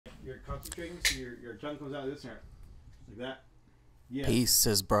you're concentrating, so your tongue comes out of this hair. Like that. Yeah. Peace,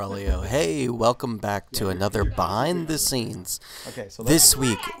 says Braulio. Hey, welcome back to another Behind the Scenes. Okay, so this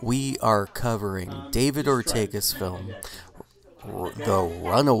week we are covering David Ortega's film, The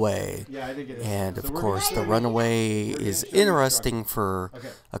Runaway. And of course, The Runaway is interesting for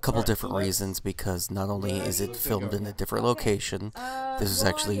a couple different reasons, because not only is it filmed in a different location, this was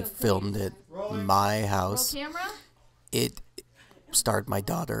actually filmed at my house. It starred my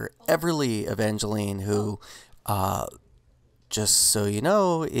daughter, Everly Evangeline, who, just so you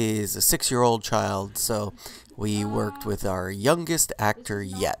know, is a 6-year-old child, so we worked with our youngest actor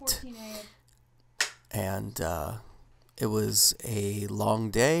yet. And it was a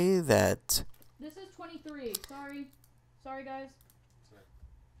long day that This is 23. Sorry guys.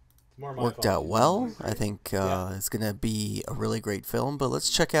 worked out well. I think it's going to be a really great film, but let's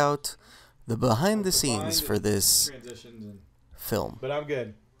check out the behind the scenes for this film. But I'm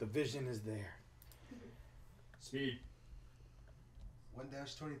good. The vision is there. Speed.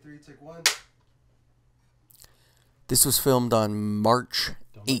 1-23, take 1. This was filmed on March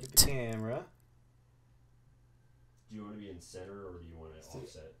Don't look at the 8th. camera. Do you want to be in center or do you want to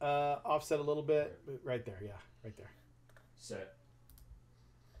offset? Offset a little bit. Right there, yeah. Right there. Set.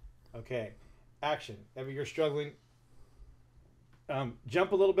 Okay. Action. If you're struggling,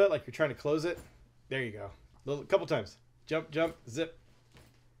 jump a little bit like you're trying to close it. There you go. A couple times. Jump, jump, zip.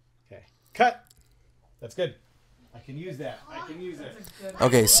 Okay. Cut. That's good. I can use that. I can use it.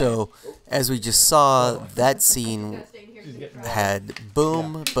 Okay, so as we just saw, that scene had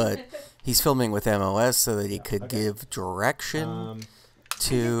boom, but he's filming with MOS so that he could give direction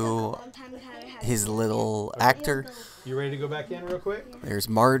to his little actor. You ready to go back in real quick? There's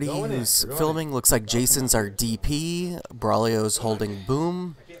Marty, who's filming. Looks like Jason's our DP. Braulio's holding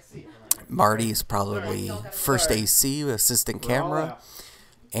boom. Marty's probably first AC, assistant camera.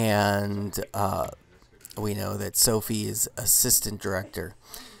 And we know that Sophie is assistant director.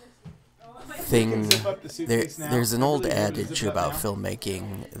 There's an old adage about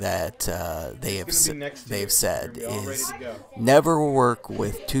filmmaking that they've said is never work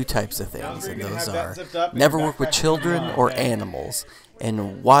with two types of things, and those are never work with children or animals.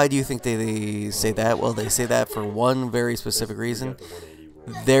 And why do you think they say that? Well, they say that for one very specific reason.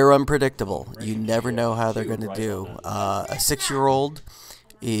 They're unpredictable. You never know how they're going to do. A 6-year-old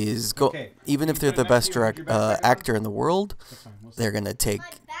is even if they're the best actor in the world, they're going to take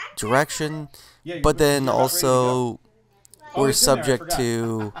direction, but then also we're subject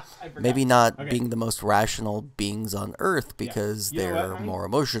to maybe not being the most rational beings on earth because they're more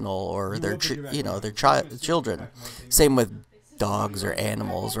emotional, or they're children. Same with dogs or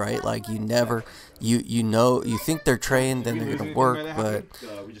animals, right? Like you think they're trained and they're going to work, but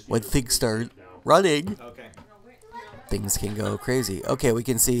when things start running, things can go crazy. Okay, we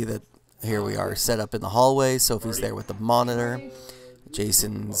can see that here we are set up in the hallway. Sophie's there with the monitor.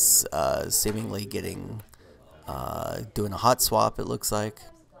 Jason's seemingly doing a hot swap, it looks like.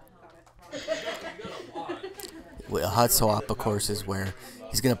 A hot swap, of course, is where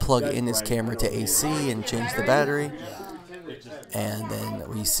he's going to plug in his camera to AC and change the battery. And then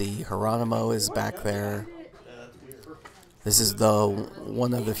we see Geronimo is back there. This is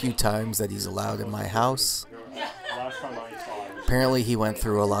one of the few times that he's allowed in my house. Apparently he went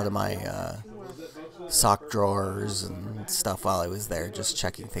through a lot of my sock drawers and stuff while I was there, just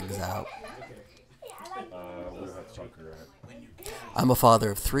checking things out. I'm a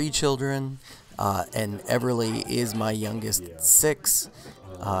father of 3 children, and Everly is my youngest 6.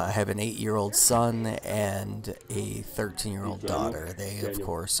 I have an 8-year-old son and a 13-year-old daughter. They, of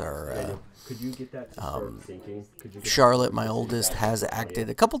course, are... Charlotte, my oldest, has acted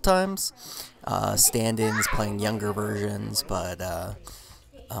a couple times. Stand-ins, playing younger versions, but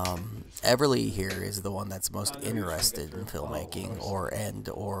Everly here is the one that's most interested in filmmaking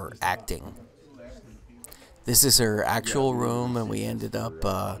or acting. This is her actual room, and we ended up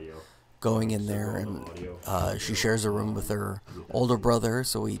going in there, and she shares a room with her older brother,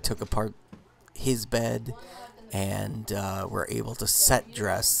 so we took apart his bed, and we're able to set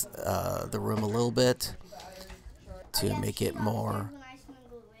dress the room a little bit to make it more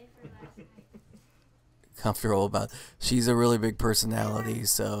comfortable. She's a really big personality,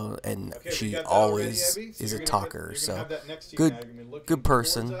 so, and she always is a talker, so good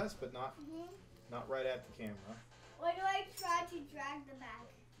person. Not right at the camera. Or do I try to drag the back?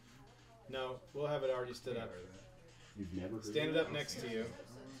 No, we'll have it already stood up. Stand it up next to you.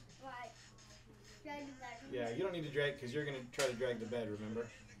 Right. Drag the back. Yeah, you don't need to drag, because you're going to try to drag the bed, remember?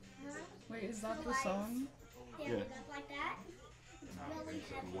 Wait, is that the song? Stand it up like that. It's really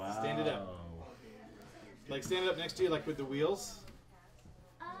heavy. Wow. Stand it up. Like stand it up next to you, like with the wheels.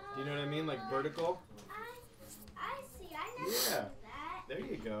 Do You know what I mean? Like vertical. I see. I never Yeah. did that. There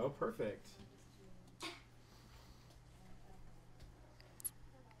you go. Perfect.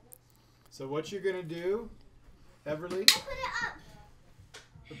 So what you're gonna do, Everly? I put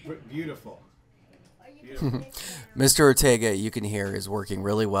it up. Beautiful. Mr. Ortega, you can hear, is working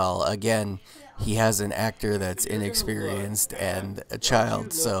really well. Again, he has an actor that's inexperienced and a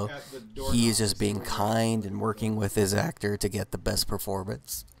child, so he is just being kind and working with his actor to get the best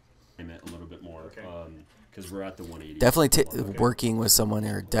performance. I meant a little bit more, because we're at the 180. Definitely working with someone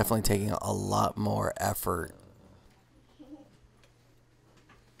or definitely taking a lot more effort.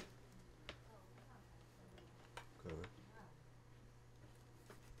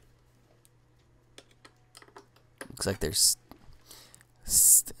 Looks like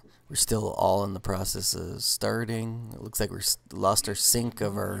we're still all in the process of starting. It looks like we're lost our sync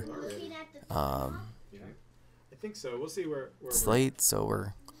of our I think so. We'll see where slate, so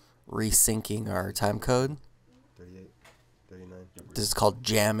we're resyncing our time code. 38, 39. This is called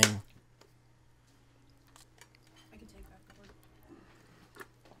jamming. I can take that.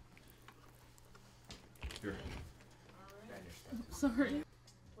 Here. Sorry.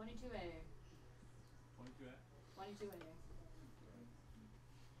 22A. 22A.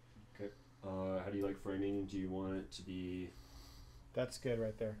 Okay. How do you like framing? Do you want it to be... That's good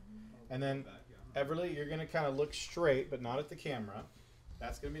right there. And then, Everly, you're going to kind of look straight, but not at the camera.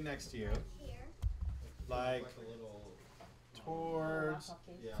 That's going to be next to you. Like towards...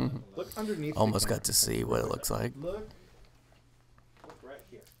 Look underneath Almost the camera. got to see what it looks like. Look right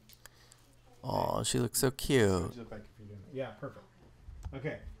here. Oh, she looks so cute. What does it look like if you're doing that? Yeah, perfect.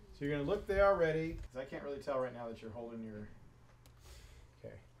 Okay, so you're going to look there already, because I can't really tell right now that you're holding your...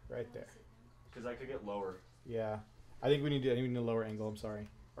 Okay, right there. Because I could get lower. Yeah. I think we need a lower angle, I'm sorry.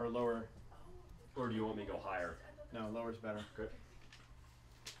 Or lower. Or do you want me to go higher? No, lower's better. Good.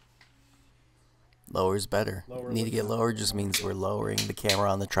 Lower's better. Lower Need to get lower just means we're lowering the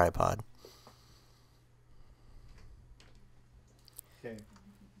camera on the tripod. Okay.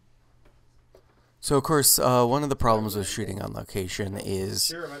 So, of course, one of the problems with shooting on location is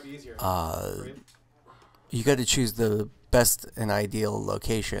Sure, it might be easier. you got to choose the best and ideal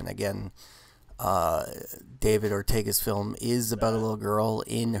location. Again, David Ortega's film is about a little girl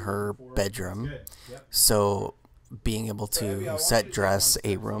in her bedroom. Good. Yep. So being able to set dress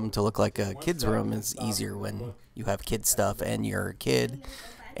a room to look like a kid's room is easier when you have kid stuff and you're a kid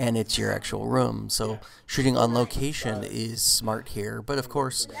and it's your actual room. So shooting on location is smart here, but of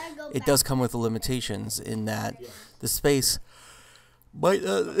course it does come with the limitations in that the space might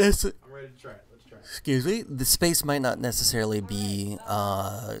I'm ready to try it. Let's try it. excuse me, the space might not necessarily be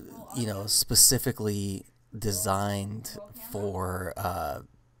specifically designed for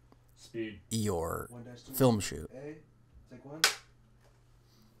Speed. your film shoot. A, take one.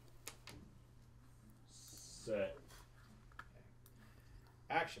 Set.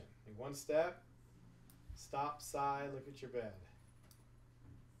 Action. Take one step. Stop, sigh, look at your bed.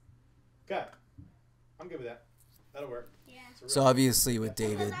 Cut. I'm good with that. That'll work. Yeah. So obviously with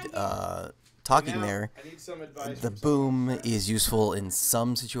David talking Now, there, I need some advice the from someone. boom is useful in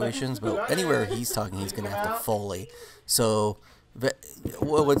some situations, but anywhere he's talking, he's going to have to Foley. So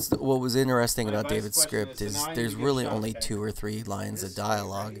what was interesting about David's script is there's really only 2 or 3 lines of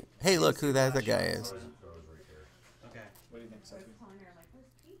dialogue. Hey, look who that guy is. Okay. What do you think, Sophie?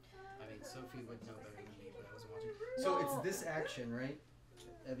 I mean, Sophie would know better than me, but I wasn't watching. So it's this action, right?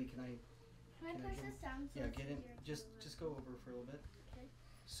 Abby, can I? My Can I person sounds Yeah, so get in. easier. Just go over for a little bit.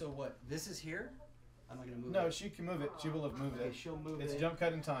 So what? This is here. I'm not gonna move No, it. she can move it. She will have moved Okay, it. she'll move It's it. jump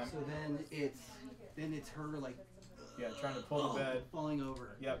cut in time. So then it's her like Yeah, trying to pull the bed. falling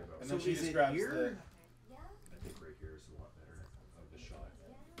over. Yep. And So then she is just it grabs here? I think right here is a lot better of the shot.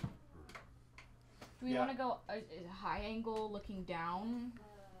 Do we Yeah. want to go a high angle looking down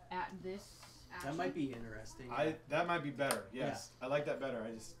at this action? That might be interesting. That might be better. Yes. I like that better.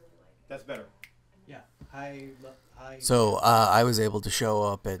 That's better. Yeah. High. So I was able to show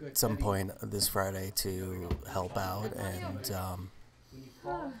up at some point this Friday to help out, and When you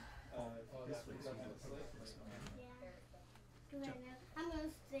fall. I'm gonna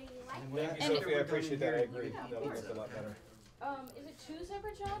stay like And Thank you, And- Sophie. I appreciate that. I agree. That looks a lot better. Is it 2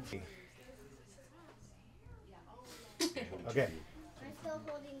 separate shots? Okay. I'm still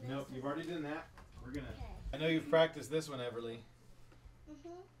holding this. Nope, you've already done that. We're gonna. I know you've practiced this one, Everly.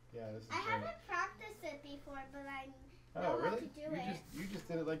 Yeah, this is I great. haven't practiced it before, but I know Oh, how really? to do it. You just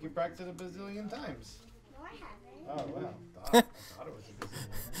did it like you practiced it a bazillion times. No, I haven't. Oh, wow. I thought it was a bazillion.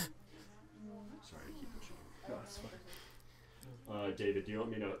 Sorry, I keep pushing. No, it's fine. David, do you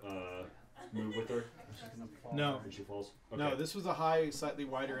want me to move with her? No. And she falls? Okay. No, this was a high, slightly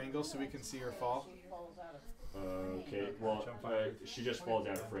wider angle so we can see her fall. Okay, well, she just falls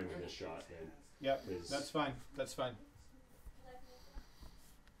out of frame in this shot. Then. Yep, that's fine. That's fine.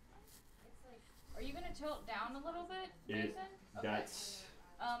 Are you gonna tilt down a little bit, Jason? That's.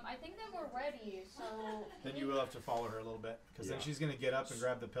 I think that we're ready. So. Then you will have to follow her a little bit, because then she's gonna get up and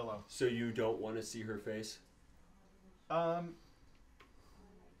grab the pillow. So you don't want to see her face? Like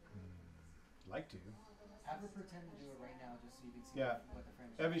to. Have her pretend to do it right now, just so you can see Yeah. what the frame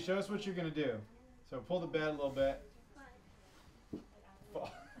is. Evie, show us what you're gonna do. So pull the bed a little bit.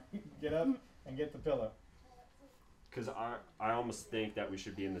 Get up and get the pillow. Because I almost think that we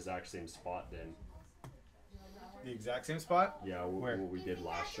should be in the exact same spot then. The exact same spot? Yeah, Where? what we did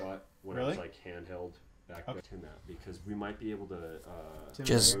last shot when Really? it was like handheld back to that, because we might be able to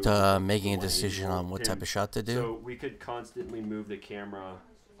Just move making a the decision 180 on what Tim, type of shot to do. So we could constantly move the camera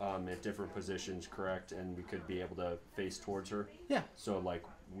at different positions, correct? And we could be able to face towards her. Yeah. So like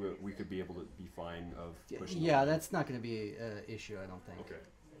we could be able to be fine of pushing. Yeah, that's not going to be an issue, I don't think. Okay.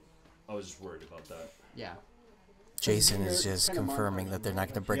 I was just worried about that. Yeah. Jason is just confirming that they're not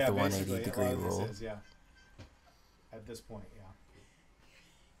going to break the 180-degree rule. Yeah. At this point, yeah.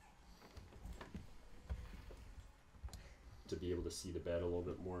 To be able to see the bed a little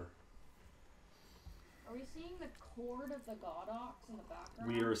bit more. Are we seeing the cord of the Godox in the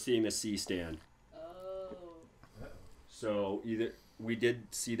background? We are seeing a C stand. Oh. So either we did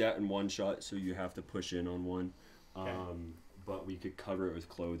see that in one shot, so you have to push in on one. Okay. But we could cover it with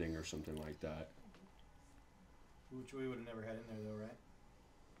clothing or something like that. Which we would have never had in there, though, right?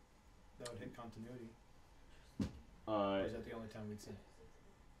 That would hit continuity. Or is that the only time we'd seen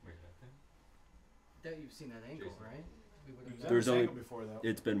it? That you've seen that angle, right? We would have We've There's done this only- angle before, though.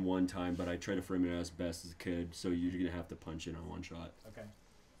 It's been one time, but I try to frame it as best as I could, so you're gonna have to punch in on one shot. Okay.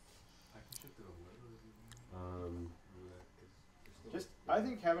 I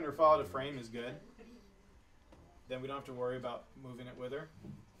think having her follow the frame is good. Then we don't have to worry about moving it with her.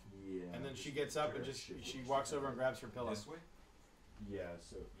 Yeah. And then she gets up and just she walks over and grabs her pillow. This way? Yeah.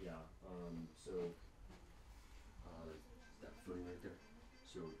 So that frame right there.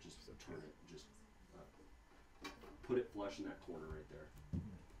 So just turn it. Just put it flush in that corner right there.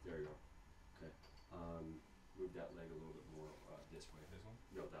 There you go. Okay. Move that leg a little bit more this way. This one?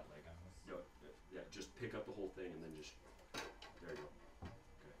 No, that leg. No. Yeah. Just pick up the whole thing and then just. There you go.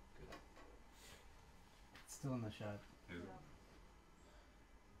 Okay. Good. Still in the shot.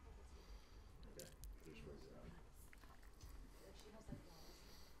 Okay. Just work it out.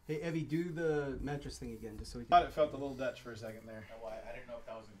 Hey, Evie, do the mattress thing again, just so we I thought can. it felt a little Dutch for a second there. I didn't know if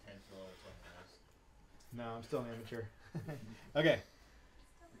that was intentional or something else. No, I'm still an amateur. Okay.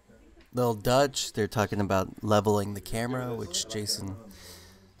 Little Dutch, they're talking about leveling the camera, which Jason,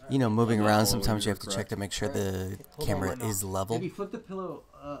 moving around, sometimes you have to check to make sure the camera is level. Evie, flip the pillow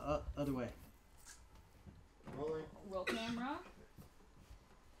other way. Roll camera.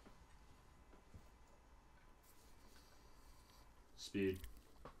 Speed.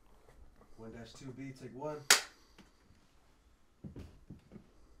 1-2B, take one.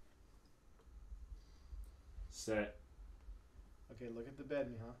 Set. Okay, look at the bed,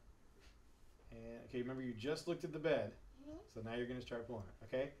 Miha. And okay, remember you just looked at the bed. So now you're gonna start pulling it.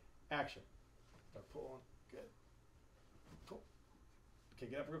 Okay? Action. Start pulling. Good. Cool. Okay,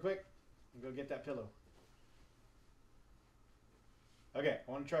 get up real quick and go get that pillow. Okay,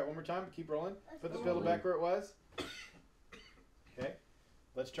 I want to try it one more time. Keep rolling. Put the pillow back where it was. Okay.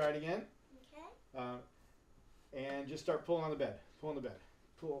 Let's try it again. Okay. And just start pulling on the bed. Pull on the bed.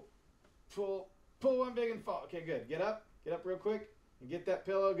 Pull. Pull. Pull one big and fall. Okay, good. Get up. Get up real quick and get that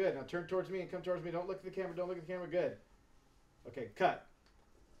pillow. Good. Now turn towards me and come towards me. Don't look at the camera. Don't look at the camera. Good. Okay, cut.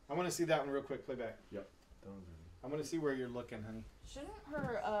 I want to see that one real quick. Play back. Yep. I want to see where you're looking, honey. Shouldn't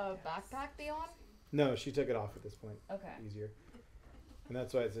her backpack be on? No, she took it off at this point. Okay. Easier. And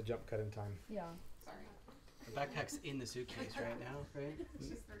that's why it's a jump cut in time. Yeah. Sorry. The backpack's in the suitcase right now, right?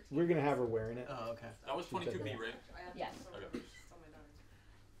 We're going to have her wearing it. Oh, okay. That was 22B, right? Yes. Okay. Okay.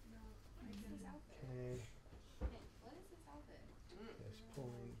 Just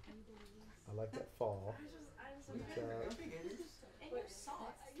pulling. I like that fall. Good job.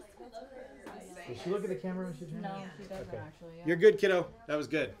 Does she look at the camera when she turns? No, she doesn't Okay. actually. Yeah. You're good, kiddo. That was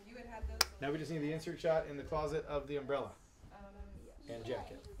good. Now we just need the insert shot in the closet of the umbrella and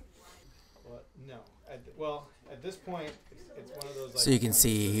jacket. Well, no. At this point, it's one of those. Like, So you can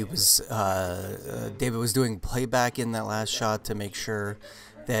see he was, David was doing playback in that last shot to make sure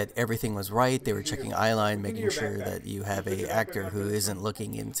that everything was right. They were checking eye line, making sure that you have a actor who isn't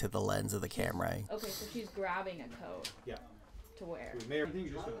looking into the lens of the camera. Okay, so she's grabbing a coat. Yeah. to wear. You're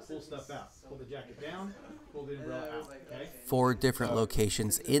just going to pull stuff out. Pull the jacket down, pull the umbrella out, okay? 4 different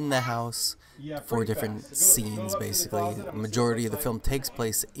locations in the house, 4 different scenes, basically. The majority of the film takes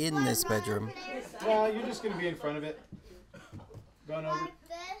place in this bedroom. Well, you're just going to be in front of it. Going over. Like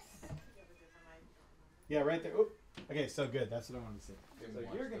this. Yeah, right there. Oop. Okay, so good. That's what I wanted to see. So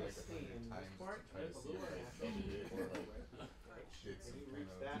you're going to see in this part. It's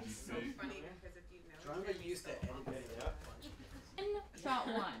so funny because if you know. I'm not used to editing. And shot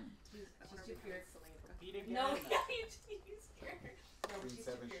 1. She's too pure, Selena. No, yeah, you scared. No, she's too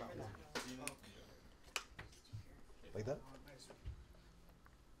 7 pure shot for that. Like that?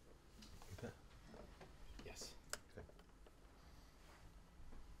 Yes.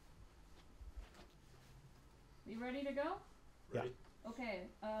 You ready to go? Yeah. Okay,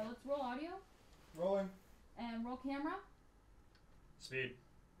 let's roll audio Rolling. and roll camera. Speed.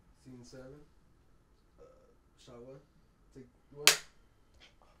 Scene 7. Shot 1. Take 1.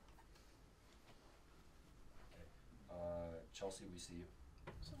 Chelsea, we see you.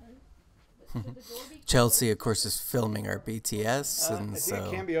 Chelsea, of course, is filming our BTS, I and think so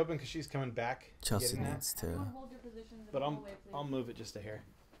it can be open because she's coming back. Chelsea getting that. needs to. Hold your positions in But the I'll hallway, please. I'll move it just a hair,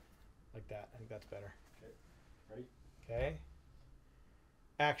 like that. I think that's better. Okay. Ready? Okay.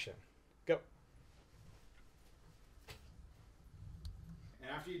 Action. Go.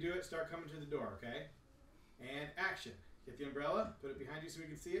 And after you do it, start coming to the door. Okay. And action. Get the umbrella. Put it behind you so we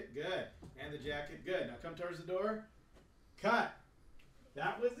can see it. Good. And the jacket. Good. Now come towards the door. Cut.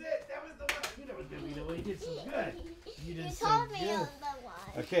 That was it. That was the one. You know it was gonna be the way you did so good. You did so told me good. on the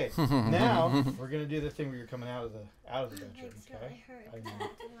one. Okay, now we're gonna do the thing where you're coming out of the bedroom. It's gonna Okay. hurt. I know.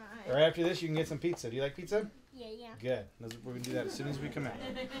 Right after this, you can get some pizza. Do you like pizza? Yeah. Good. We're gonna do that as soon as we come out.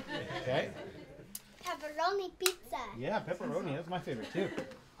 Okay. Pepperoni pizza. Yeah, pepperoni. That's my favorite too.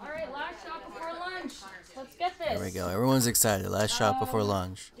 All right, last shot before lunch. Let's get this. There we go. Everyone's excited. Last shot before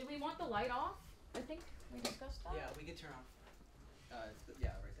lunch. Did we want the light off? I think we discussed that. Yeah, we could turn off. Yeah,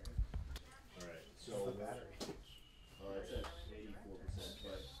 right there. Alright, so it's at 84%,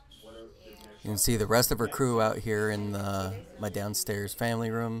 but what are the next You can see the rest of her crew out here in my downstairs family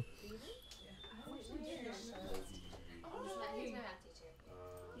room.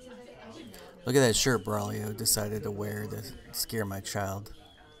 Look at that shirt Braulio decided to wear to scare my child.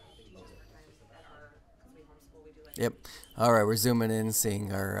 Yep. All right, we're zooming in, seeing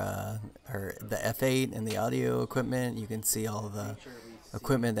the F8 and the audio equipment. You can see all the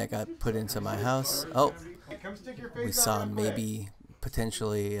equipment that got put into my house. Oh, we saw maybe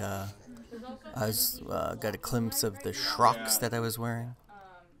potentially. I got a glimpse of the Shrocks that I was wearing.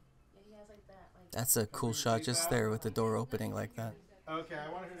 That's a cool shot just there with the door opening like that. Okay, I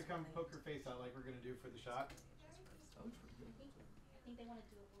want her to come poke her face out like we're gonna do for the shot.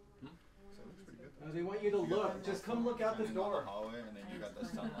 No, they want you to look. Just come look out the door. Hallway, and then you got the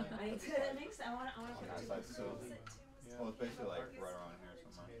sunlight. That makes. I want to And it's like so. Well, it's basically like right around here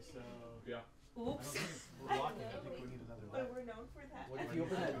somewhere. Okay, so Yeah. Oops. we're locking. I think we need another light. But we're known for that. If you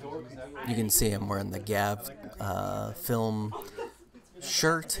open that door, You can see I'm wearing the Gav film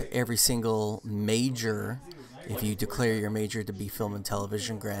shirt. Every single major, if you declare your major to be film and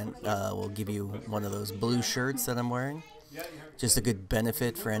television grant, will give you one of those blue shirts that I'm wearing. Just a good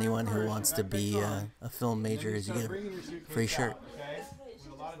benefit for anyone who wants to be a film major is you get a free shirt. Okay,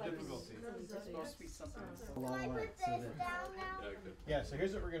 with a lot of difficulty. Yeah, so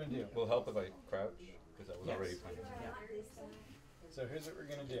here's what we're gonna do. Will it help if I crouch? Because I was already planning. So here's what we're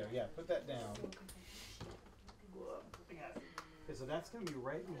gonna do. Yeah, put that down. Okay, so that's gonna be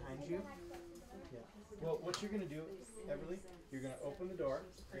right behind you. Yeah. Well, what you're gonna do, Everly, you're gonna open the door.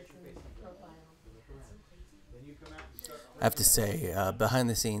 Then you come out and start. I have to say, behind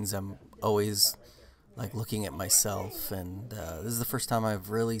the scenes, I'm always like looking at myself, and this is the first time I've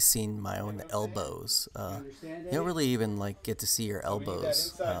really seen my own elbows. You don't really even like get to see your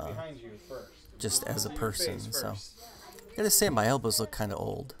elbows just as a person. So I gotta say, my elbows look kind of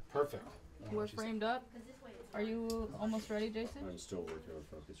old. Perfect. We're framed up. Are you almost ready, Jason? I'm still working on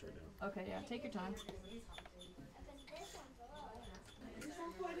focus right now. Okay, yeah, take your time.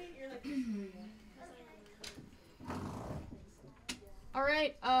 All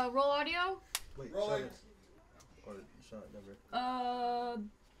right, roll audio. Wait, Rolling. Or shot number.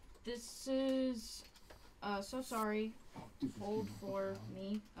 This is, so sorry. Hold for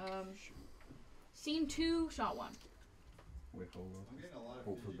me. Scene 2, shot 1. Wait, hold on. I'm getting a lot of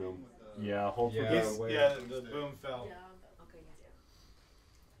Hold for feedback boom. with the. Yeah, hold for Yes, boom. yeah, the boom fell.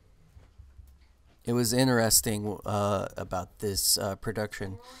 It was interesting about this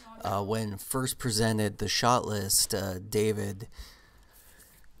production. When first presented the shot list, David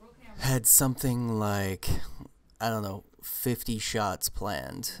had something like, I don't know, 50 shots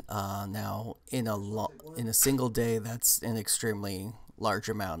planned. Now, in a single day, that's an extremely large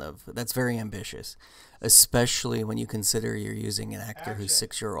amount of. That's very ambitious, especially when you consider you're using an actor who's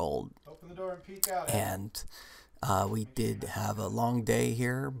 6-year-old. Open the door and peek out. And we did have a long day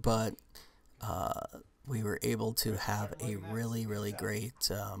here, but we were able to have a really, really great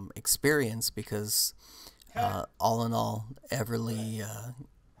experience because, all in all, Everly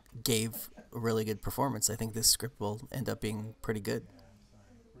gave a really good performance. I think this script will end up being pretty good.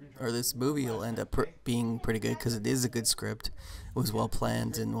 Or this movie will end up being pretty good because it is a good script. It was well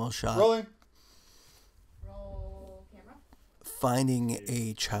planned and well shot. Rolling. Roll camera. Finding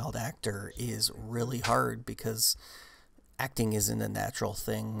a child actor is really hard because acting isn't a natural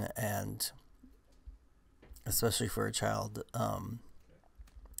thing, and especially for a child,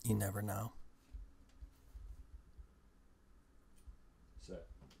 you never know. Set.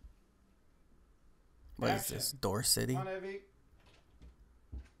 What is this? Door City? Come on, Evie.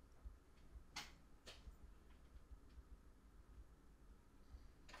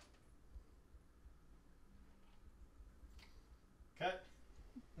 Cut.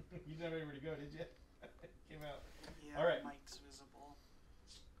 You didn't have anywhere to go, did you? Came out. Yeah, all right. Mike's visible.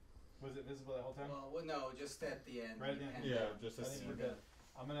 Was it visible the whole time? Well, no, just at the end. Right at the end. Yeah, just I a think scene. we're good.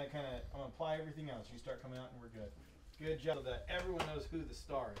 I'm gonna apply everything else. You start coming out and we're good. Good job, so that everyone knows who the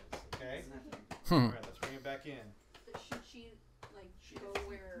star is. Okay. All right, let's bring it back in. Should she like go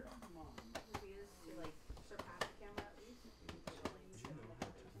where movie is to like surpass the camera at least?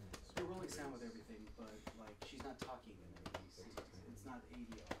 We're rolling sound with everything, but like she's not talking in it. It's not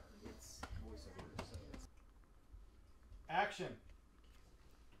ADR. It's voiceover. So it's Action.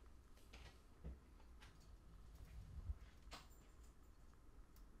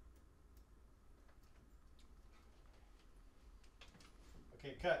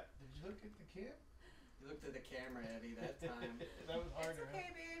 Okay, cut. Did you look at the cam? you looked at the camera, Eddie, that time. That was harder. It's okay,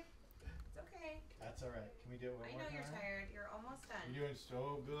 babe. It's okay. That's all right. Can we do it one I more know time? you're tired. You're almost done. You're doing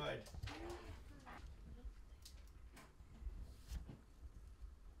so good.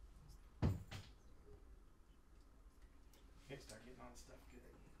 Okay, start getting on stuff. Good.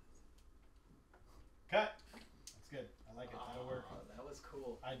 Cut. That's good. I like it. That'll work. Oh, that was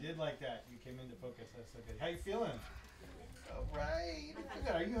cool. I did like that. You came into focus. That's so good. How you feeling? All right.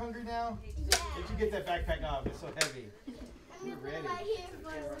 Good. Are you hungry now? Yeah. Did you get that backpack off? It's so heavy. I'm You're gonna put ready. it right here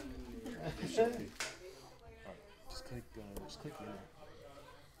for Just click yeah. 2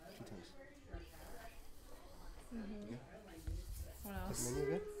 times. What else? Menu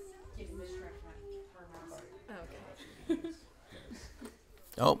again? Okay.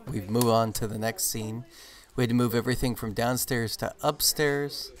 Oh, we've moved on to the next scene. We had to move everything from downstairs to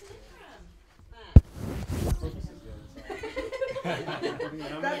upstairs.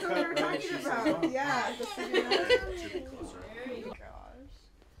 That's what we were talking about. Yeah.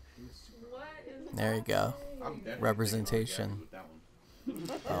 There you go. I'm definitely Representation. with that one.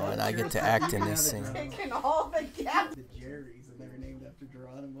 Oh, and I get to act in this scene. Taking all the gaps. The Jerry's, and they were named after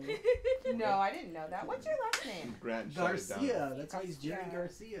Geronimo. No, I didn't know that. What's your last name? Grant shut it down. Garcia. That's why he's Jerry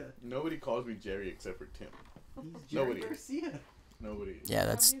Garcia. Nobody calls me Jerry except for Tim. He's Jerry Nobody. Garcia. Nobody. Yeah,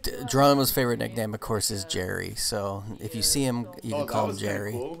 that's Geronimo's favorite nickname, of course, is Jerry. So if you see him, you can call him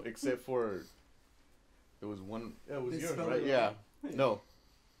Jerry. Cool, except for there was one. Yeah, it was They yours, spelled right? it Yeah. wrong. No.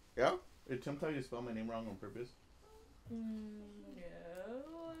 Yeah. Did Tim tell you to spell my name wrong on purpose? As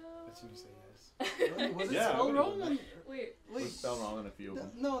soon as you say yes. Was it Yeah, spelled I wrong? would've Wait. It was spelled wrong on a few of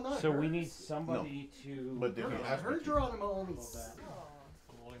them. No, not So hers. we need somebody to. But they didn't ask me Her to. Geronimo only.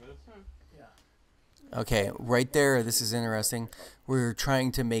 Okay, right there, this is interesting. We're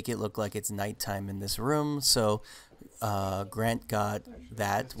trying to make it look like it's nighttime in this room, so Grant got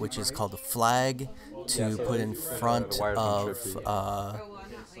that, which is called a flag, to put in front of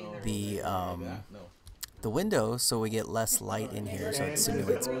the window, so we get less light in here, so it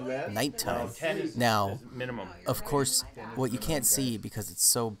simulates nighttime. 10 is Now, minimum. of course, what you can't see because it's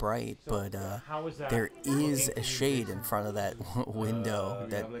so bright, but How is that? there is a shade in front of that window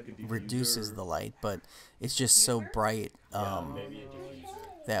that reduces the light, but it's just so bright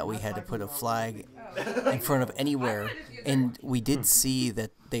that we had to put a flag in front of anywhere. And we did see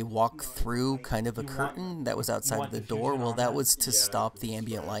that they walked through kind of a curtain that was outside of the door. Well, that was to stop the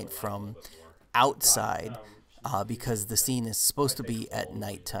ambient light from outside, because the scene is supposed to be at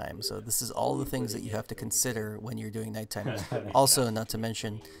nighttime. So this is all the things that you have to consider when you're doing nighttime. Also, not to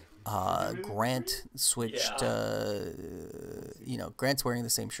mention, Grant switched, Grant's wearing the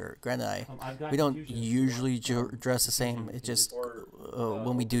same shirt. Grant and I, we don't usually dress the same. It just,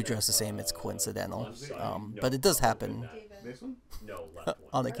 when we do dress the same, it's coincidental. But it does happen This one? No, left one.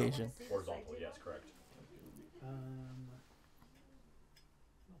 on occasion. Horizontal, yes, correct.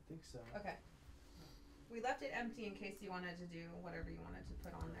 think so. Okay. We left it empty in case you wanted to do whatever you wanted to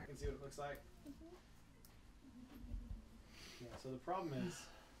put on You there. can see what it looks like. Yeah. So the problem is.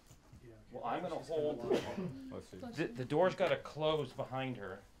 Well, I'm gonna hold. The door's got to close behind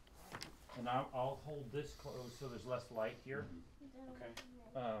her, and I'll hold this closed so there's less light here.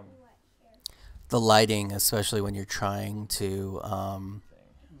 Okay. The lighting, especially when you're trying to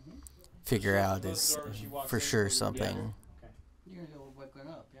figure out, is for sure something. You're gonna go wake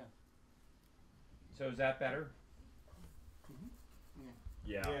up, yeah. So is that better?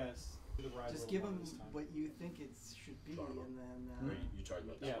 Yeah. Yes. Just give them what you think it should be, and then. You talking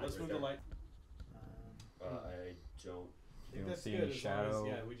about that? Yeah. Let's move the light. I don't. I think that's good. As long as,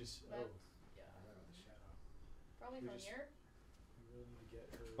 yeah, we just. Oh. Yeah, I don't know the shadow. Probably from here. We really need to get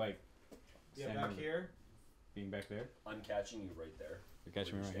her. Like. Yeah, back here. Being back there. I'm catching you right there. You're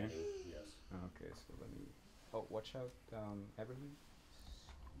catching me right here. Yes. Okay, so let me. Oh, watch out, Everly.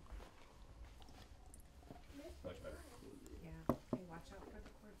 Much better. Yeah. Okay, watch out for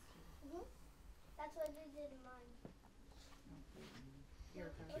the cords too. That's what they did in mine. Here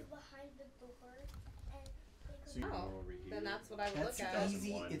it It comes. was behind the door, and So you Oh, go over here. then that's what I would That's look at. easy.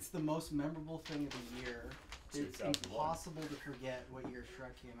 2001. It's the most memorable thing of the year. It's 2001. impossible to forget what year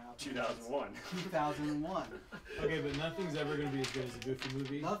Shrek came out. 2001. 2001. Okay, but nothing's ever gonna be as good as a Goofy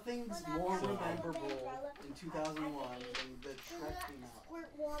movie. Nothing's more memorable in 2001 than the Shrek came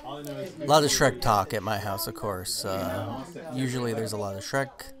out. All I know is A lot of Shrek talk at my house, of course. Usually there's a lot of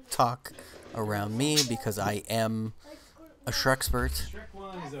Shrek talk around me because I am a Shrekspert. Shrek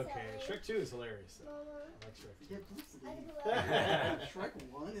 1 is okay. Shrek 2 is hilarious. Though. I like Shrek 2. Shrek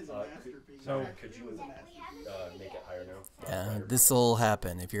 1 is a masterpiece. So could you make it higher now? Yeah, this'll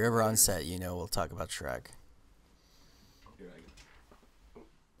happen. If you're ever on set, you know we'll talk about Shrek.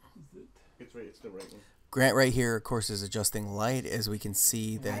 It's right. It's the right one. Grant right here, of course, is adjusting light, as we can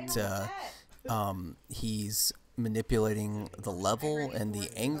see that he's manipulating the level and the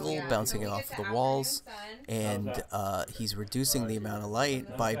angle, bouncing it off the walls, and he's reducing the amount of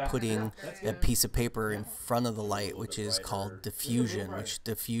light by putting a piece of paper in front of the light, which is called diffusion, which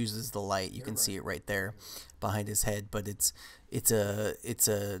diffuses the light. You can see it right there behind his head, but it's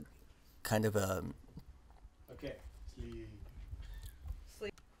a kind of a. Okay.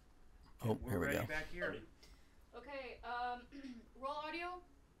 Sleep. Oh, here we go. Back here. Okay, roll audio.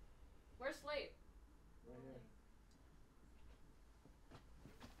 Where's Slate?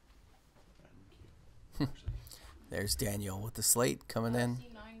 There's Daniel with the slate coming in.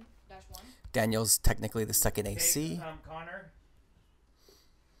 C9-1. Daniel's technically the second AC. Connor.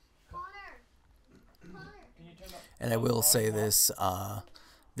 Connor. Can you turn up? And I will say this,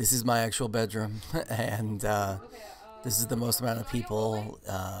 this is my actual bedroom, and this is the most amount of people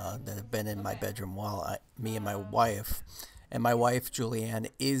that have been in my bedroom while me and my wife. And my wife, Julianne,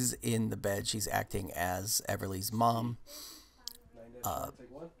 is in the bed. She's acting as Everly's mom.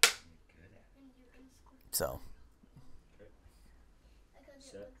 So,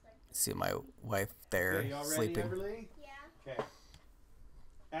 see my wife there Okay, y'all ready, sleeping. Everly? Yeah. Okay.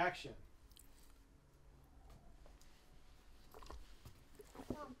 Action.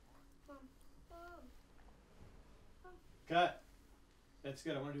 Cut. That's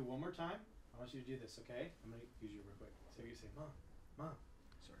good. I want to do one more time. I want you to do this, okay? I'm going to use you real quick. So you say, Mom, Mom.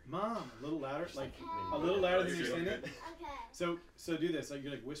 Sorry. Mom. A little louder. Like, a little louder than you're saying it. Okay. So do this. Like,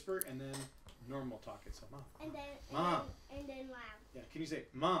 you're like whisper and then normal talk it. So, Mom. And then. Mom. And then loud. Yeah. Can you say,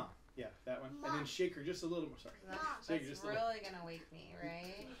 Mom? Yeah, that one. Mom. And then shake her just a little more. Sorry. That's, Shake her that's just a little. really gonna wake me,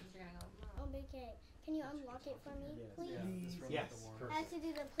 right? 'Cause you're gonna go. Oh, okay. Can you unlock it for me, please? Yes. I have to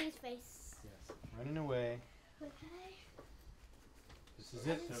do the please face. Yes. Running away. Okay. This is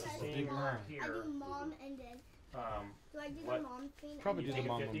it. I So just it's said a big mom. line. I do mom and then. Do I do what? the mom thing? Probably and do the then,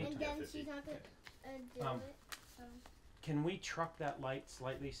 mom one And more time. then she's not gonna do it. So. Can we truck that light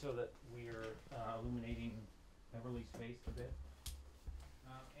slightly so that we're illuminating Everly's face a bit?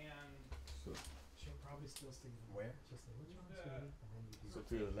 And So, she'll probably still stay Where? Just like, which one's sweetie? And then you do so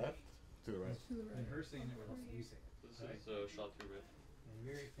to the left, to the right. And her saying it will you say it. This is shot through with. And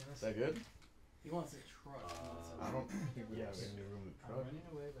very famous. Is that good? He wants a truck. I don't think we have Yes. any room to I'm truck. running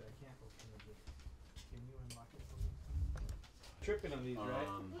away, but I can't open the door. Can you unlock it for me? Tripping on these, right?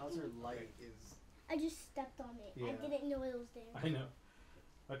 How's her light is? I just stepped on it. I Yeah. didn't know it was there. I know.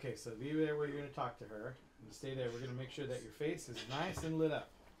 Okay, so be there where you're going to talk to her. And stay there. We're going to make sure that your face is nice and lit up.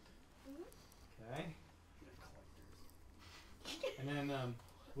 Okay. And then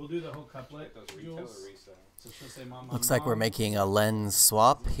we'll do the whole couplet. Jules. So she'll say, Mom, Mom, Looks like we're Mom. making a lens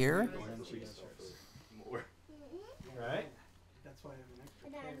swap here. And then she does hers. Right? That's why I have an extra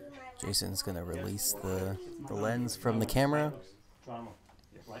And then I do camera. my left Jason's one. gonna release the lens from the camera. Geronimo.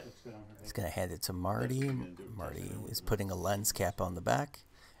 Light looks good on her. He's going to hand it to Marty. Marty is putting a lens cap on the back.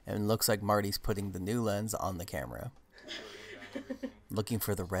 And it looks like Marty's putting the new lens on the camera. Looking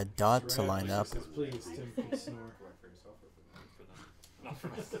for the red dot to line up. Please, Tim, snore. It's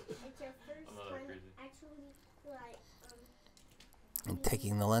your first time actually, like, And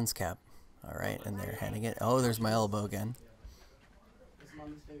taking the lens cap. All right, and they're handing it. Oh, there's my elbow again. It's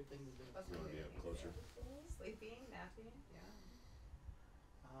mommy's favorite thing to do. Closer. Sleeping, napping, yeah.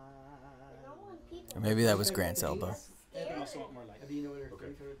 Or maybe that was Grant's elbow. I also want more light. Do you know what her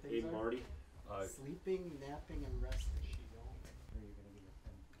three favorite Hey, things are? Marty. Sleeping, napping, and resting.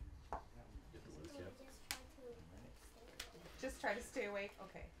 Just try to stay awake.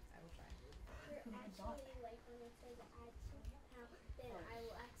 Okay, I will try.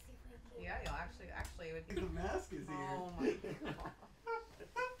 Yeah, you'll actually it would be. The mask is here. Oh my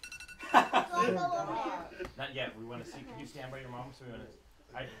god. Not yet. We want to see. Can you stand by your mom? So we want to.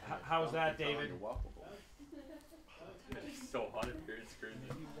 How's that, David? It's so hot in here. It's crazy.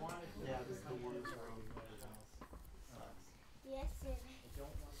 Yeah, this is the warmest room in the house. yes, it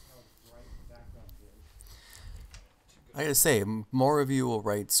I gotta say, more of you will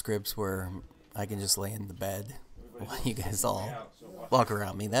write scripts where I can just lay in the bed while you guys all walk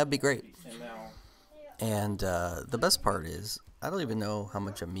around me. That'd be great. And the best part is, I don't even know how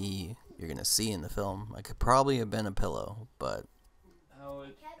much of me you're gonna see in the film. I could probably have been a pillow, but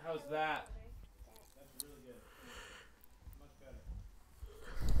How's that? That's really good. Much better.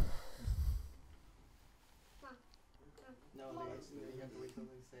 No, you have to wait till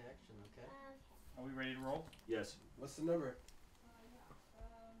they say action, okay? Are we ready to roll? Yes. What's the number? I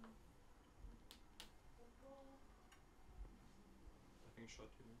think shot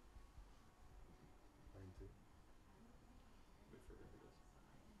two. Mine too. Wait for it,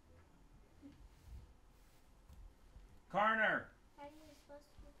 Connor! How are you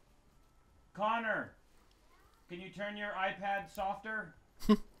supposed to? Connor! Can you turn your iPad softer?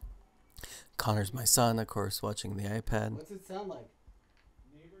 Connor's my son, of course, watching the iPad. What's it sound like?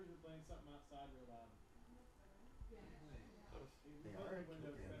 Neighbors are playing something outside real loud. They are.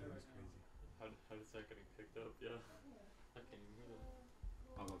 How does that getting picked up? Yeah. I can't even hear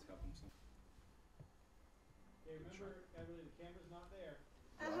that. I'll go tap him some. Okay, remember, Everly, the camera's not there.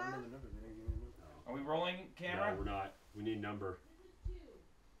 I don't know the number. They didn't give me the number. Are we rolling camera? No, we're not. We need number. Okay,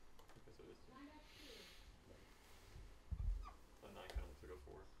 so it's a 9 kind of looks like a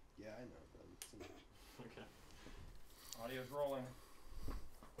 4. Yeah, I know. Okay. Audio's rolling.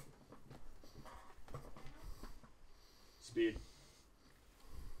 Speed.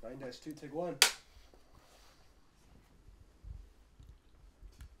 9-2, take 1.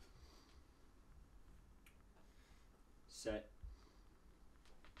 Set.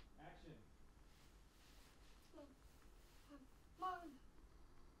 Action. Mom,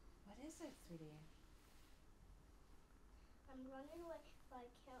 What is it, sweetie? I'm running away, but I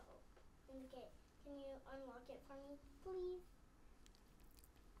can't open the gate. Can you unlock it for me, please?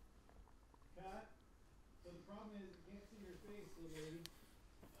 Cut. So the problem is, you can't see your face, little lady.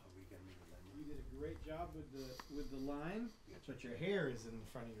 Oh, we got me the lemon. You did a great job with the line, but your hair is in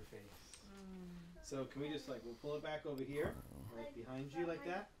front of your face. So can we just we'll pull it back over here, right behind you like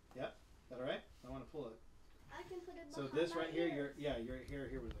that? Yep. Is that all right? I want to pull it. I can put it So behind this my right here, ear. your hair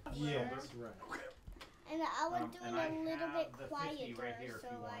here was like. Yeah. Right. And I was doing and I a little have bit the 50 quieter, right here if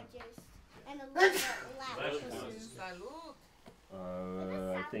so you want. I just and a little bit louder. Salud.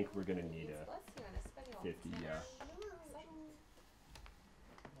 I think we're gonna need a Bless you in español. 50, yeah.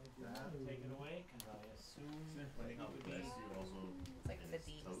 Take it away, because I assume It's It's like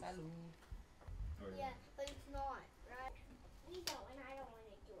 50. Salud. Yeah, but it's not, right? We don't, and I don't want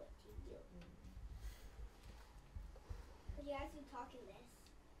to do it to you. But you guys are talking this.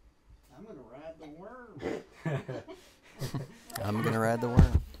 I'm gonna ride the worm. I'm gonna ride the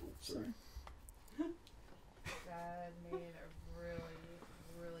worm. Dad made a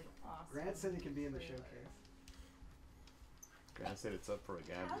really awesome. Grant said he can be in the showcase. Grant said it's up for a How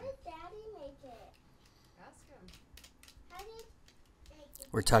gathering. did Daddy make it? Ask him. How did make it?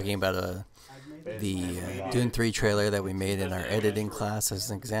 We're talking about the Dune 3 trailer that we made in our editing class as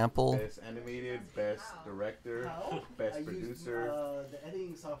an example. Best animated, best director, How? best I used, producer. the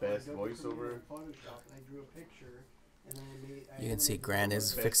editing software. best Adobe voiceover. Premiere and Photoshop, and I drew a picture, and then I made. You can see Grant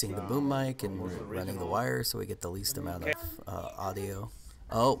is fixing the boom mic and running the wires so we get the least amount of audio.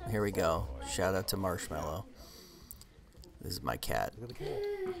 Oh, here we go. Shout out to Marshmallow. This is my cat. We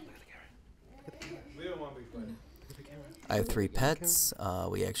don't want to be funny. I have 3 pets.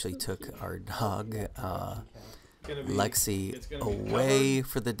 We actually took our dog, Lexi, away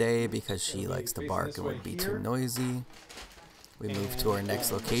for the day because she likes to bark and would be too noisy. We move to our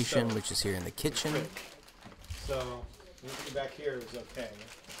next location, which is here in the kitchen. So, anything back here is okay.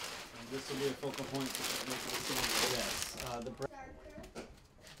 And this will be the focal point to make the scene. Yes. The bread.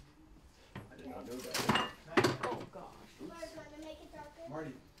 I did not know that. Oh gosh.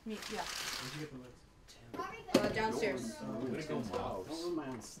 Marty, Me, yeah. where'd you get the lids? Downstairs. Way to go, Miles. Don't ruin my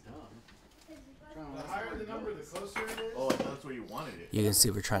own stuff. The higher the number, the closer it is. Oh, I thought that's where you wanted it. You can see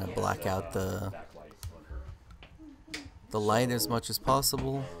we're trying to black out the light as much as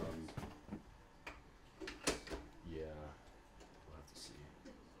possible. Yeah. We'll have to see.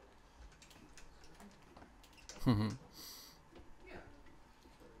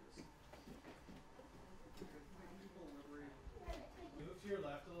 Move to your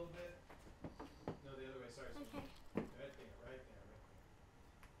left a little bit. No, the other way. Sorry. Okay. Right there. Right there.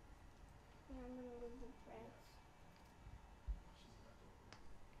 Now I'm gonna leave the bread.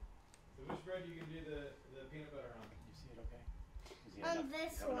 So which bread you can do the peanut butter on? You see it okay? Is he On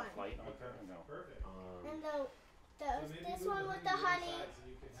this have enough one. light on there or no? Perfect. And So maybe this move one the with the honey. side so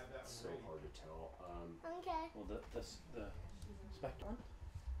you can have that one So ready. hard to tell. Okay. Well, the spectrum.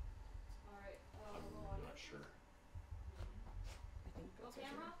 I'm not sure.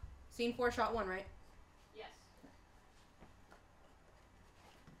 Scene 4, shot 1, right? Yes.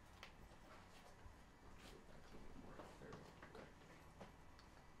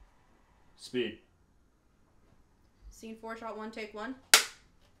 Speed. Scene 4, shot 1, take 1.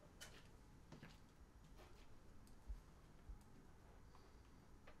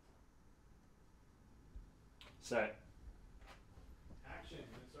 Set. Action. And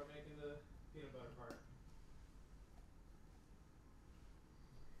then start making the peanut butter part.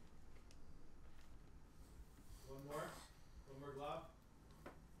 One more glove.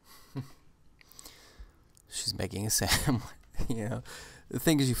 She's making a sandwich. You know, the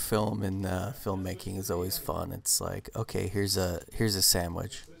things you film in filmmaking is always fun. It's like, okay, here's a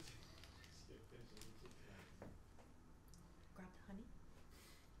sandwich. Grab the honey.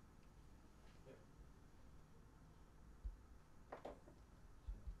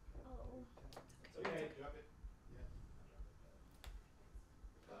 Oh. Okay, drop it.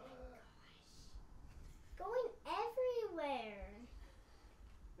 Going everywhere.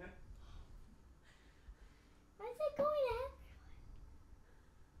 Why is it going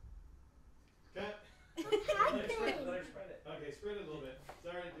Cut. everywhere? What's happening? Okay, spread it a little bit.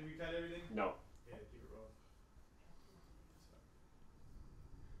 Sorry, did we cut everything? No. Yeah, keep it rolling.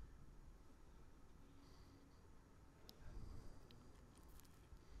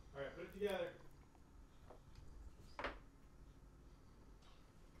 Alright, put it together.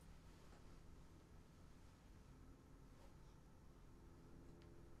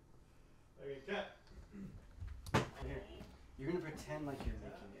 Okay, cut. Here. You're gonna pretend like you're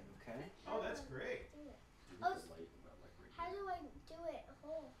making it, okay? Oh, that's great. Oh, how do I do it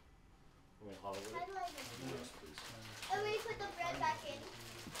whole? How do I do it? Oh, we put the bread back in.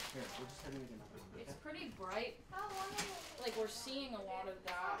 Here, we're just having it It's pretty bright. How long is it? Like we're seeing a lot of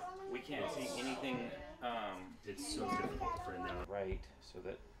that. We can't see anything It's so difficult for it now. right, so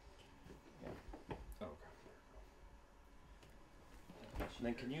that. Oh, And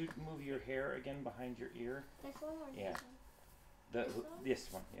then can you move your hair again behind your ear? This one or Yeah. this one? This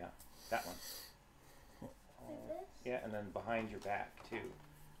one, yeah, that one. Like this? Yeah, and then behind your back too.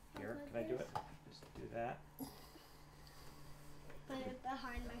 Here, Like can I do this? it? Just do that. Put it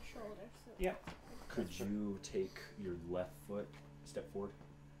behind my shoulder. So Yeah. Could you take your left foot, step forward?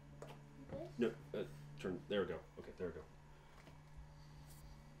 This? No, turn. There we go. Okay, there we go.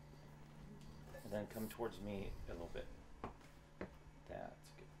 And then come towards me a little bit.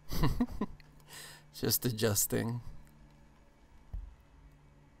 That's good. Just adjusting.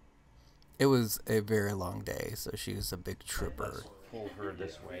 It was a very long day, so she was a big trooper. Pull her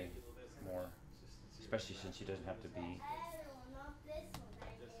this way more, especially since she doesn't have to be.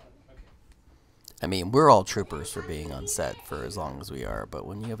 I mean, we're all troopers for being on set for as long as we are, but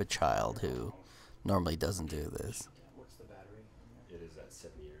when you have a child who normally doesn't do this. What's the battery? It is at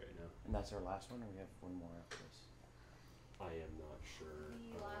 78 right now. And that's our last one, or we have one more after this? I am not sure.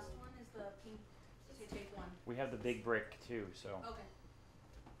 The last one is the pink. So take 1. We have the big brick too, so. Okay.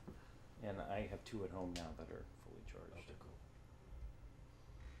 And I have 2 at home now that are fully charged. Okay, cool.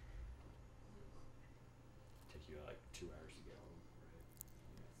 Take you like 2 hours to get home, right?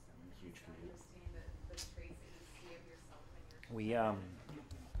 Huge commute. We Well,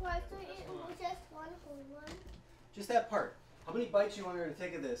 I thought it was just one whole one. Just that part. How many bites you want her to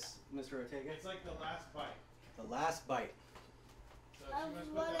take of this, Mr. Ortega? It's like the last bite. The last bite. So she must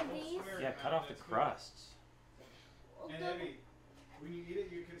put One that of whole these? square yeah, in cut there, off the that's good. crusts. And Abby, when you eat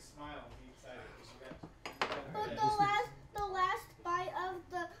it, you can smile and be excited because you got. But the last the last bite of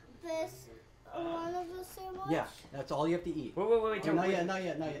this one of the sandwich? Yeah, that's all you have to eat. Wait. Not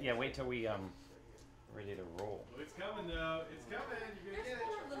yet. Yeah, wait till we ready to roll. Oh, it's coming though. It's coming. You're gonna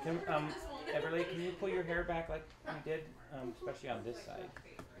get it. Everly, can you pull your hair back like you did, especially on this side?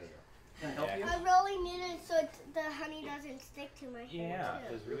 Can I help you? I really need it so the honey doesn't stick to my hair. Yeah,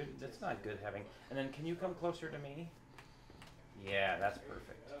 because that's not good having. And then can you come closer to me? Yeah, that's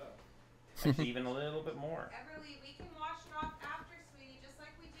perfect. Actually, even a little bit more. Everly, we can wash it off after, sweetie, just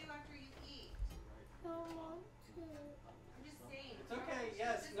like we do after you eat. I don't want to. I'm just saying. It's okay.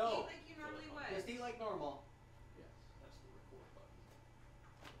 Yes. Just No. eat like you normally would. Just eat like normal.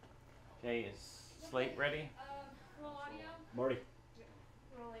 Okay, is Slate ready? Roll audio. Marty.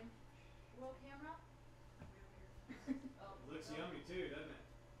 Rolling. Roll camera. Looks yummy too, doesn't it?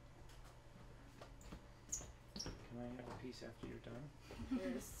 Can I have a piece after you're done?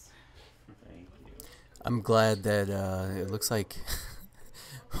 Yes. Thank you. I'm glad that it looks like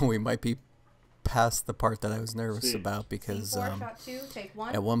we might be past the part that I was nervous about because shot 2, take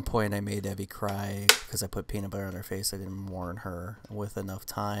 1. at one point I made Evie cry because I put peanut butter on her face. I didn't warn her with enough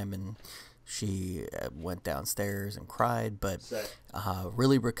time, and she went downstairs and cried, but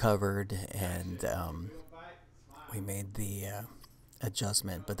really recovered, and we made the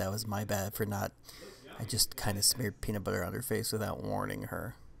adjustment. But that was my bad for not. I just kind of smeared peanut butter on her face without warning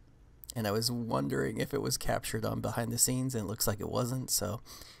her. And I was wondering if it was captured on behind the scenes, and it looks like it wasn't, so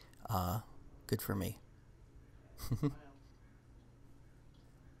good for me.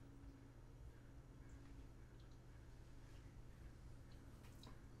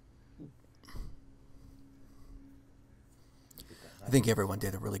 I think everyone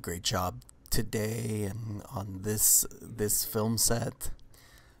did a really great job today and on this film set.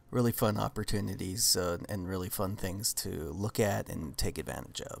 Really fun opportunities and really fun things to look at and take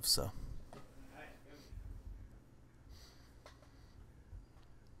advantage of. So.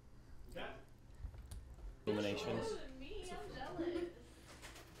 Illuminations.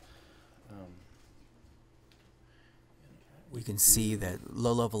 We can see that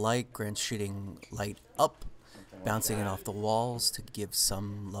low level light, Grant's shooting light up, bouncing it off the walls to give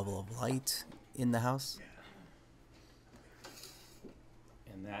some level of light in the house.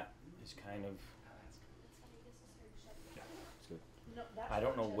 And that is kind of. Yeah, it's good. I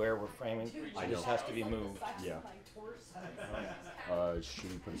don't know where we're framing. It just has to be moved. Yeah.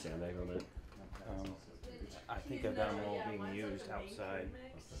 Should we put a sandbag on it? I think I've got them all being used outside.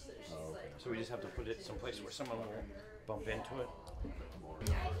 So we just have to put it someplace where someone will bump into it.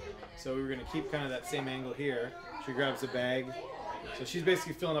 So we were gonna keep kind of that same angle here. She grabs a bag. So she's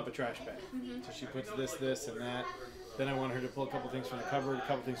basically filling up a trash bag. So she puts this, and that. Then I want her to pull a couple things from the cupboard, a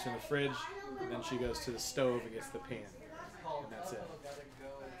couple things from the fridge, and then she goes to the stove and gets the pan. And that's it.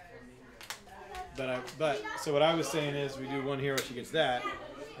 So what I was saying is we do one here where she gets that,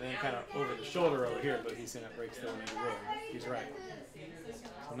 and then kind of over the shoulder over here, but he's saying that breaks the 180 rule. He's right.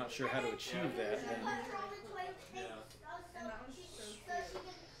 I'm not sure how to achieve that.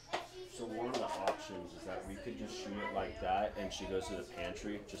 So one of the options is that we could just shoot it like that, and she goes to the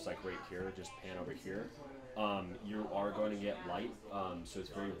pantry, just like right here, just pan over here. You are going to get light, so it's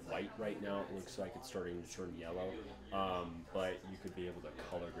very white right now. It looks like it's starting to turn yellow, but you could be able to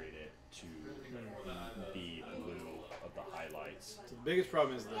color grade it to the blue of the highlights. So the biggest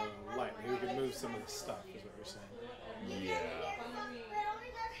problem is the light. Maybe we can move some of the stuff, is what you're saying. Yeah.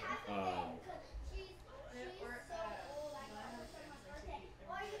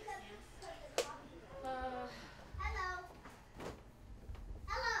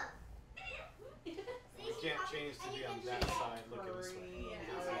 You can't change to be on that side looking this way.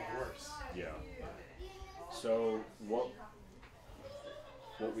 It's even worse. Yeah. So what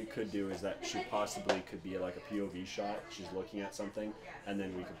we could do is that she possibly could be like a POV shot. She's looking at something, and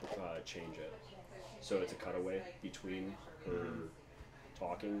then we could change it. So it's a cutaway between her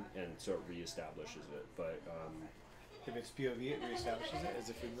talking, and so it reestablishes it. But if it's POV, it reestablishes it as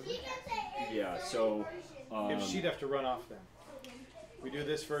if we move it. Yeah. So if she'd have to run off then. We do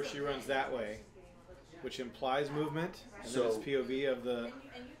this first. She runs that way, which implies movement, and then it's POV of the.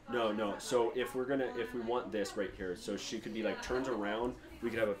 No. So if we want this right here, so she could be like turns around. We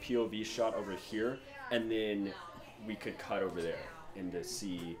could have a POV shot over here, and then we could cut over there into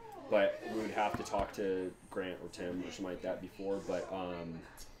see. But we would have to talk to Grant or Tim or something like that before. But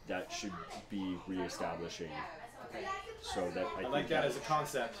that should be reestablishing. So that I like that as a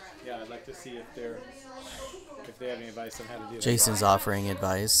concept. Yeah, I'd like to see if they have any advice on how to do that. Jason's offering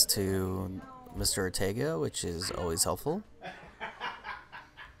advice to Mr. Ortega, which is always helpful.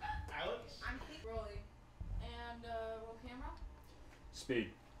 Rolling. And roll camera.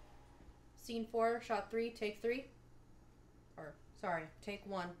 Speed. Scene 4, shot 3, take 3. Or, sorry, take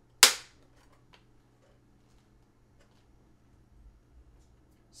 1.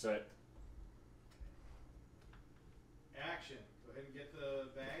 Set. Action. Go ahead and get the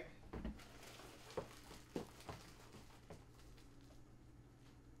bag.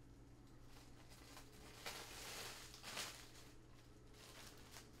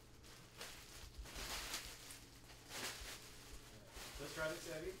 Let's try this,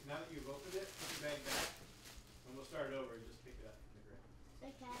 Abby. Now that you've opened it, put your bag back, and we'll start it over and just pick it up from the ground.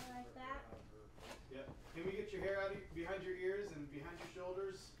 Okay, like that. Yep. Can we get your hair out behind your ears and behind your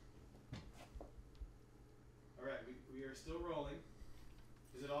shoulders? All right, we are still rolling.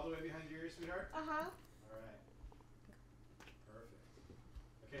 Is it all the way behind your ears, sweetheart? Uh-huh. All right. Perfect.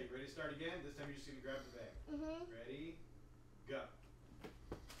 Okay, you ready to start again? This time you're just going to grab the bag. Mm-hmm. Ready? Go.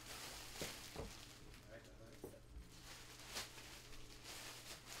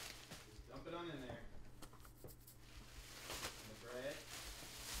 Dump it on in there. And the bread.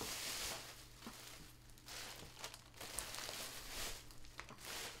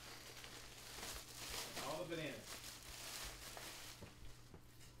 And all the bananas.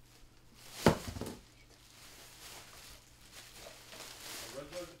 Now run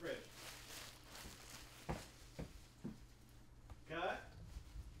towards the fridge. Cut.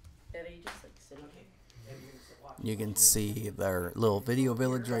 Eddie, just like sitting here. You can see their little video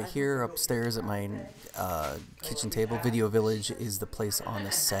village right here upstairs at my kitchen table. Video village is the place on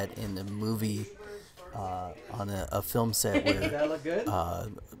the set in the movie, on a film set where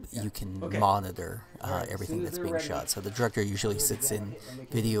you can monitor everything that's being shot. So the director usually sits in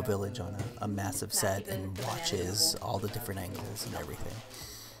video village on a massive set and watches all the different angles and everything.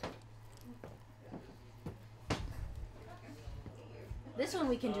 This one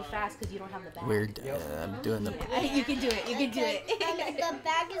we can do fast because you don't have the bag. Weird. I'm doing the. You can do it. You can do it. The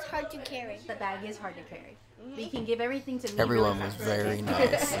bag is hard to carry. The bag is hard to carry. But you can give everything to me. Everyone was very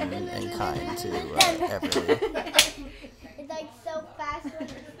nice and kind to Everly. It's like so fast when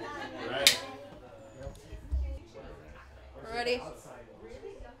it's not. Right. Ready?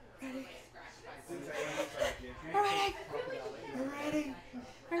 Alright. We're ready.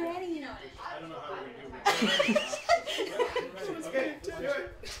 We're ready. I don't know how we're going to do it. Okay, do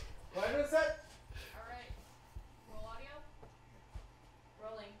it. 5 minutes set. Alright. Roll audio.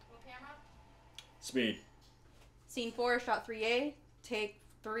 Rolling. Roll camera. Speed. Scene 4, shot 3A. Take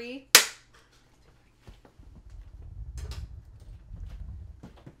 3.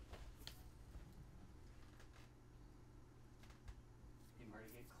 Hey, Marty,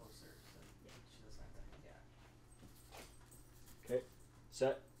 get closer. So she doesn't have to. Yeah. Okay.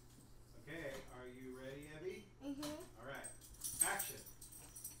 Set. Okay, are you ready, Abby? Mm-hmm. All right. Action.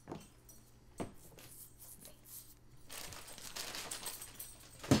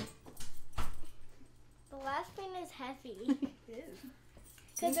 The last thing is heavy. It is.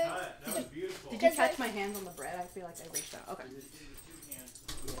 That was beautiful. Did you catch my hands on the bread? I feel like I reached out. Okay. It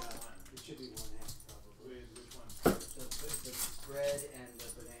should be 1 hand, probably. Which one? The bread and the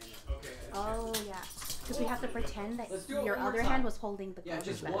banana. Okay. Oh, yeah. Because we have to pretend that Let's do it your one more other time. hand was holding the Yeah, garbage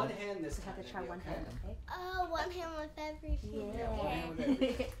just bag. 1 hand this We have time. to try one hand, okay? Oh, 1 hand with everything. Yeah. one hand with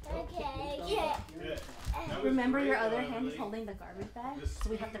everything. Okay, yeah. Good. That was Remember your great, other hand is Emily. holding the garbage bag? The So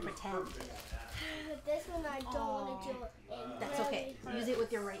we have to speed was pretend. perfect. This one I don't want to do it. That's okay. Use it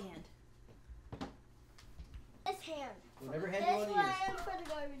with your right hand. This hand. Whatever hand This you want to one use. for the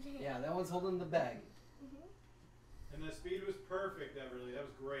garbage hand. Yeah, that one's holding the bag. And the speed was perfect, Everly. That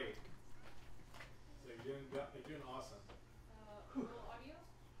was great. So you're doing awesome. Roll audio.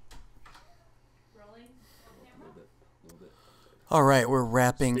 Rolling. Roll camera. All right, we're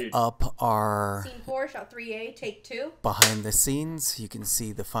wrapping Speed. up our Scene 4, shot 3A. Take 2. behind the scenes. You can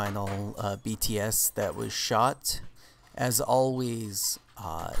see the final BTS that was shot. As always,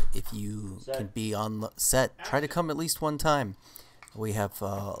 if you can be on the set, try to come at least one time. We have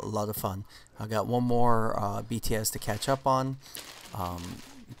a lot of fun. I got one more BTS to catch up on,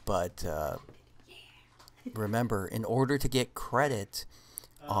 but remember, in order to get credit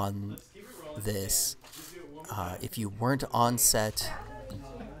on Let's keep it rolling. this, And just do it one more time. if you weren't on set,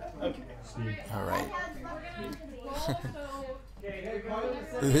 Okay. all right. Okay, here we go.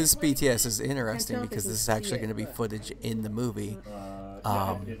 This BTS is interesting because this is actually going to be footage in the movie.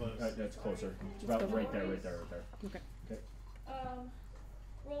 That's closer. About right there. Okay.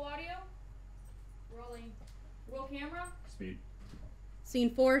 Roll audio. Rolling. Roll camera. Speed. Scene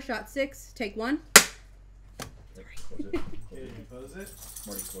 4, shot 6. Take 1. Yep, close it. Okay, compose it.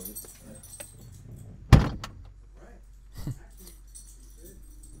 Marty, close it. Right.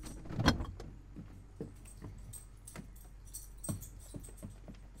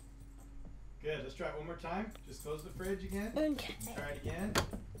 Good. Good. Let's try it one more time. Just close the fridge again. Okay. Try it again.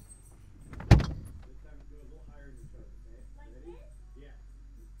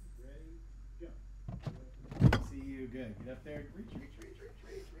 See you. Good. Get up there. Reach.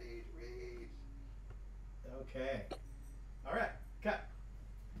 Okay. All right. Cut.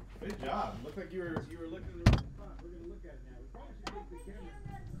 Good job. Looked like you were looking in the right spot. We're gonna look at it now. We probably should take the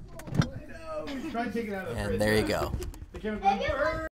camera. I know. Try taking it out of the fridge. And there you go. The camera's going.